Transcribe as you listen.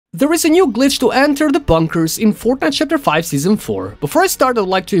There is a new glitch to enter the bunkers in Fortnite Chapter 5 Season 4. Before I start, I'd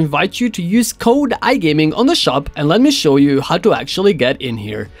like to invite you to use code iGaming on the shop and let me show you how to actually get in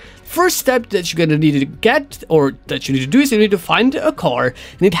here. First step that you're gonna need to get, or that you need to do, is you need to find a car,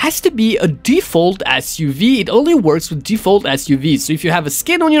 and it has to be a default SUV. It only works with default SUVs. So if you have a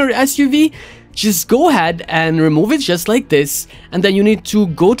skin on your SUV, just go ahead and remove it just like this, and then you need to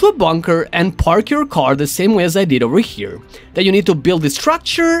go to a bunker and park your car the same way as I did over here. Then you need to build a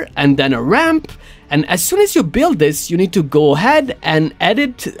structure and then a ramp, and as soon as you build this, you need to go ahead and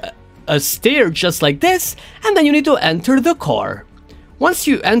edit a stair just like this, and then you need to enter the car. Once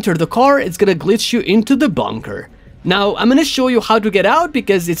you enter the car, it's gonna glitch you into the bunker. Now, I'm gonna show you how to get out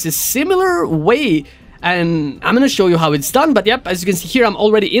because it's a similar way, and I'm gonna show you how it's done. But yep, as you can see here, I'm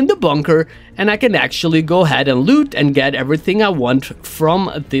already in the bunker and I can actually go ahead and loot and get everything I want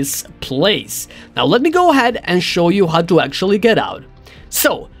from this place. Now let me go ahead and show you how to actually get out.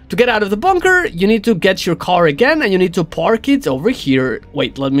 So to get out of the bunker, you need to get your car again and you need to park it over here.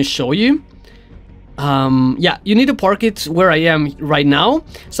 Wait, let me show you. Yeah, you need to park it where I am right now.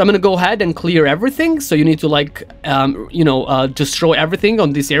 So I'm gonna go ahead and clear everything. So you need to like, destroy everything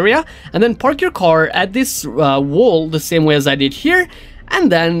on this area and then park your car at this wall the same way as I did here.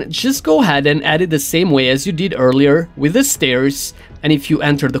 And then just go ahead and add it the same way as you did earlier with the stairs. And if you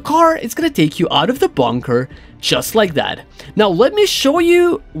enter the car, it's gonna take you out of the bunker just like that. Now let me show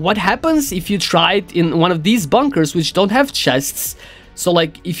you what happens if you try it in one of these bunkers which don't have chests. So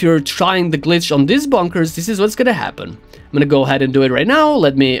like if you're trying the glitch on these bunkers, this is what's gonna happen. I'm gonna go ahead and do it right now.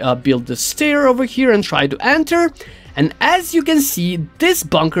 Let me build the stair over here and try to enter. And as you can see, these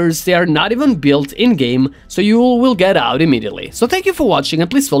bunkers, they are not even built in game, so you will get out immediately. So thank you for watching and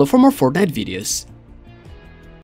please follow for more Fortnite videos.